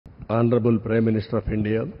Honorable Prime Minister of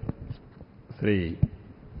India, Sri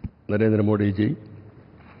Narendra Modi ji,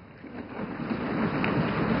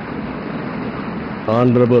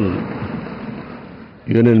 Honorable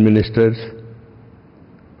Union Ministers,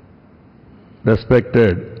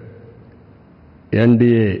 respected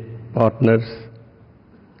NDA partners,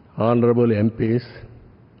 Honorable MPs,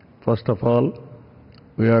 first of all,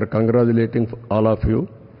 we are congratulating all of you.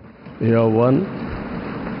 We have won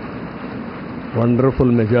wonderful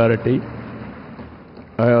majority.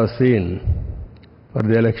 I have seen for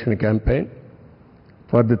the election campaign.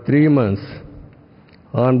 For the 3 months,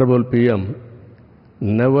 Honorable PM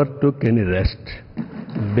never took any rest.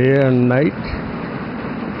 Day and night,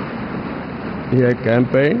 he had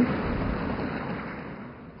campaigned,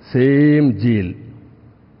 same zeal.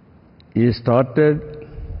 He started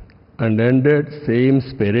and ended same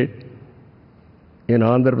spirit. In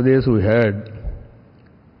Andhra Pradesh, we had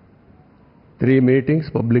 3 meetings,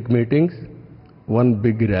 public meetings, 1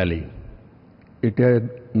 big rally. It had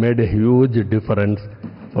made a huge difference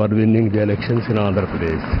for winning the elections in Andhra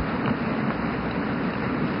Pradesh.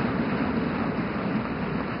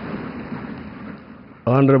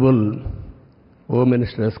 Honorable Home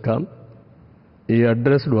Minister has come. He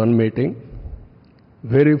addressed 1 meeting,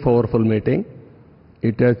 very powerful meeting.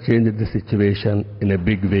 It has changed the situation in a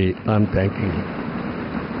big way. I am thanking him.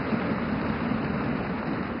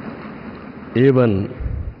 Even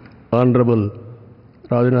Honorable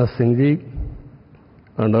Rajnath Singh ji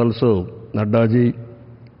and also Nadda ji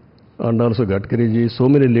and also Gadkari ji, so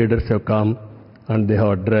many leaders have come and they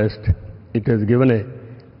have addressed. It has given a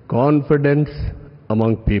confidence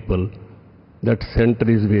among people that center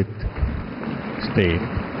is with state.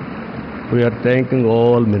 We are thanking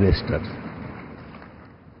all ministers.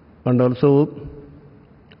 And also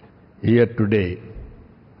here today,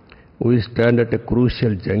 we stand at a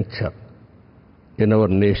crucial juncture in our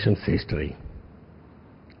nation's history.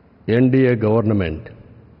 NDA government,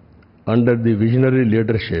 under the visionary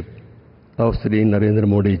leadership of Sri Narendra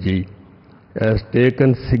Modi ji, has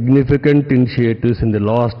taken significant initiatives in the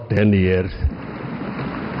last 10 years.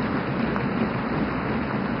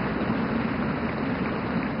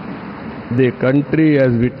 The country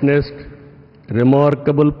has witnessed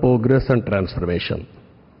remarkable progress and transformation.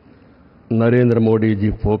 Narendra Modi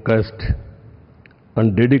ji focused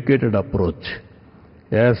and dedicated approach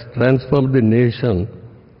has transformed the nation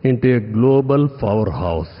into a global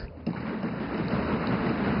powerhouse.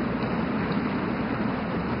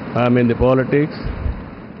 I am in the politics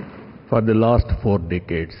for the last 4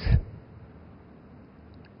 decades.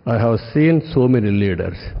 I have seen so many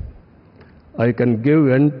leaders. I can give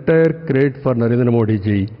entire credit for Narendra Modi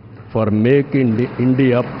ji for making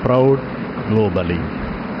India proud globally.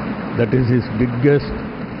 That is his biggest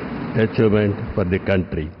achievement for the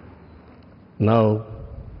country. Now,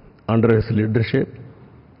 under his leadership,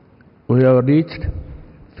 we have reached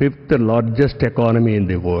 5th largest economy in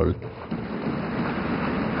the world.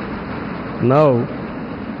 Now,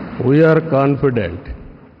 we are confident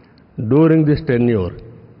during this tenure,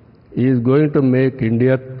 he is going to make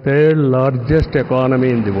India 3rd largest economy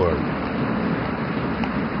in the world.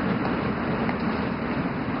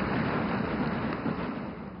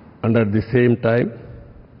 And at the same time,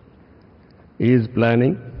 he is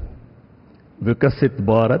planning Vikasit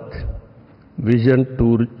Bharat Vision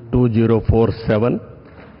 2047.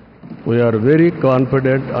 We are very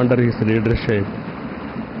confident under his leadership,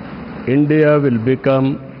 India will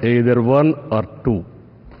become either 1 or 2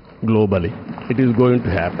 globally. It is going to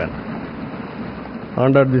happen.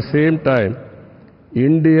 And at the same time,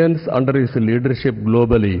 Indians under his leadership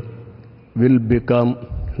globally will become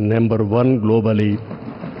number 1 globally.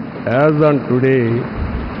 As on today,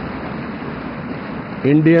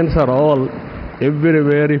 Indians are all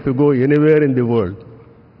everywhere. If you go anywhere in the world,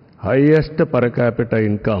 highest per capita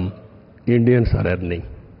income Indians are earning.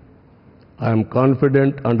 I am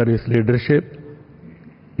confident under his leadership,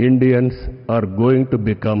 Indians are going to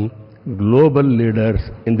become global leaders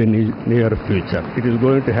in the near future. It is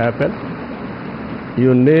going to happen.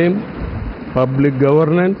 You name public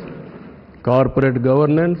governance, corporate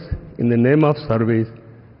governance, in the name of service,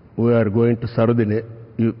 we are going to serve the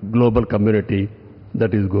global community.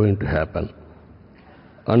 That is going to happen.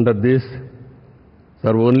 Under this,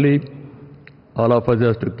 sir, only all of us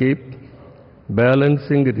have to keep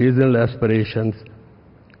balancing regional aspirations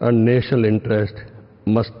and national interest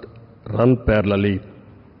must run parallelly,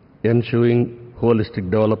 ensuring holistic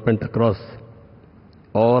development across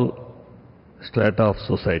all strata of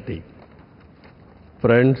society.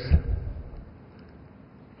 Friends,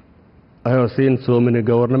 I have seen so many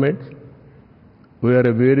governments. We are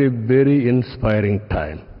a very, very inspiring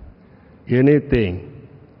time. Anything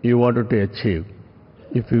you wanted to achieve,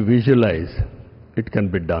 if you visualize, it can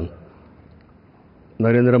be done.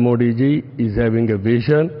 Narendra Modi ji is having a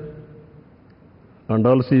vision, and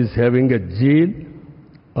also is having a zeal,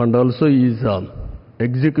 and also his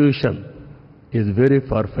execution is very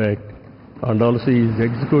perfect, and also he is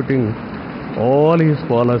executing all his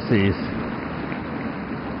policies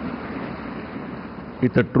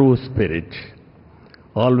with a true spirit.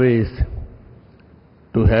 Always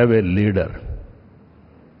to have a leader.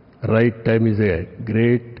 Right time is a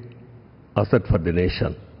great asset for the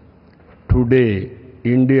nation. Today,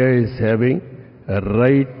 India is having a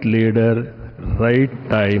right leader, right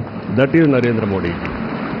time. That is Narendra Modi.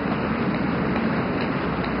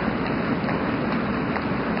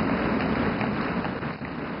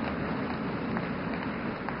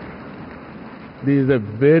 This is a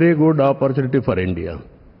very good opportunity for India.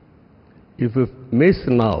 If we miss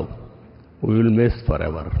now, we will miss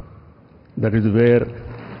forever. That is where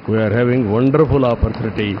we are having wonderful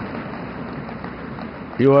opportunity.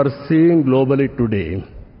 You are seeing globally today,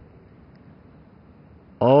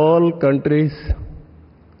 all countries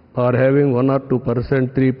are having 1 or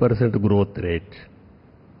 2%, 3% growth rate.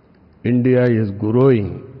 India is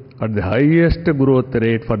growing at the highest growth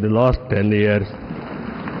rate for the last 10 years.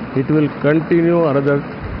 It will continue another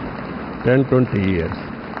 10, 20 years,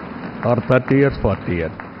 or 30 years, 40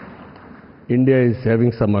 years. India is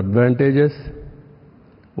having some advantages.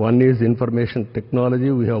 One is information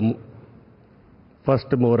technology. We have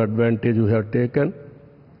first more advantage we have taken.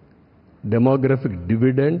 Demographic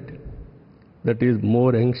dividend, that is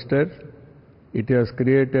more youngsters. It has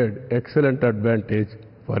created excellent advantage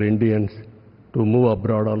for Indians to move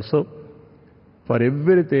abroad also. For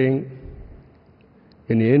everything,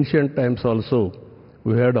 in ancient times also,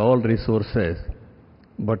 we had all resources,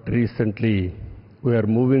 but recently we are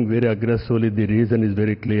moving very aggressively. The reason is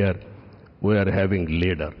very clear. We are having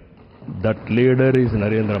leader. That leader is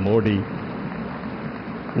Narendra Modi.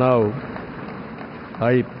 Now,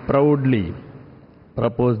 I proudly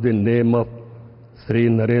propose the name of Sri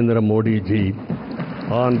Narendra Modi ji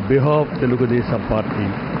on behalf of Telugu Desam Party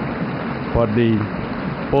for the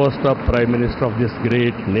post of Prime Minister of this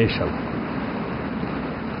great nation.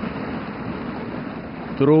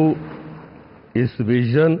 Through his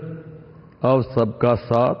vision of Sabka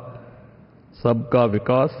Saath, Sabka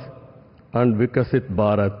Vikas and Vikasit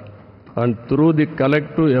Bharat, and through the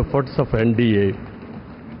collective efforts of NDA,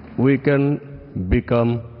 we can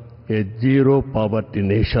become a zero poverty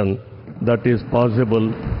nation. That is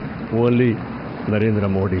possible only Narendra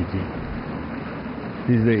Modi ji.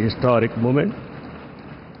 This is a historic moment.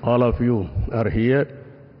 All of you are here.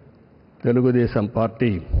 Telugu Desam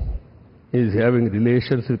Party is having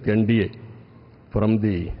relations with NDA from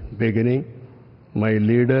the beginning. My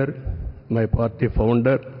leader, my party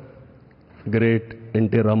founder, great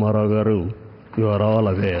N.T. Ramarao garu, you are all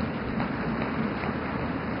aware.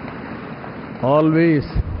 Always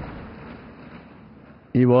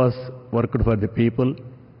he was worked for the people,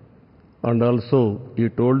 and also he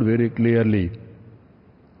told very clearly,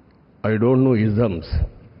 I don't know isms,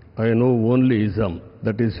 I know only ism,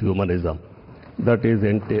 that is humanism. That is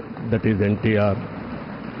NTR.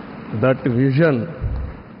 That vision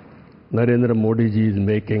Narendra Modi ji is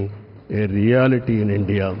making a reality in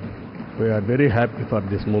India. We are very happy for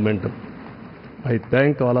this momentum. I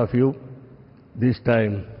thank all of you. This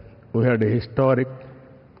time we had a historic,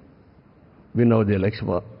 we know the election,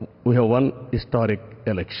 we have won historic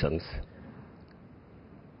elections.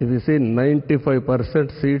 If you see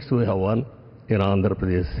 95% seats we have won in Andhra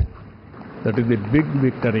Pradesh. That is the big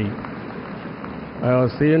victory. I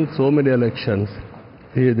have seen so many elections.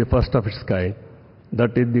 This is the first of its kind.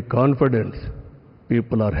 That is the confidence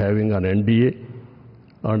people are having on NDA,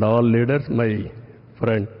 and all leaders. My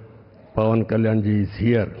friend Pawan Kalyan ji is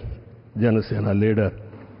here, Janasena leader.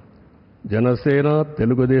 Janasena,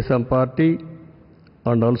 Telugu Desam Party,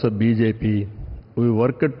 and also BJP, we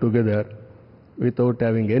worked together without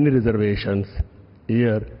having any reservations.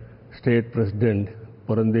 Here, State President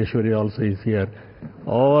Purandeshwari also is here.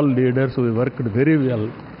 All leaders, we worked very well.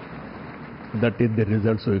 That is the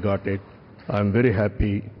results we got it. I am very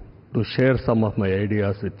happy to share some of my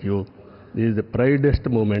ideas with you. This is the proudest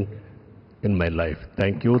moment in my life.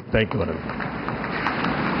 Thank you. Thank you very much.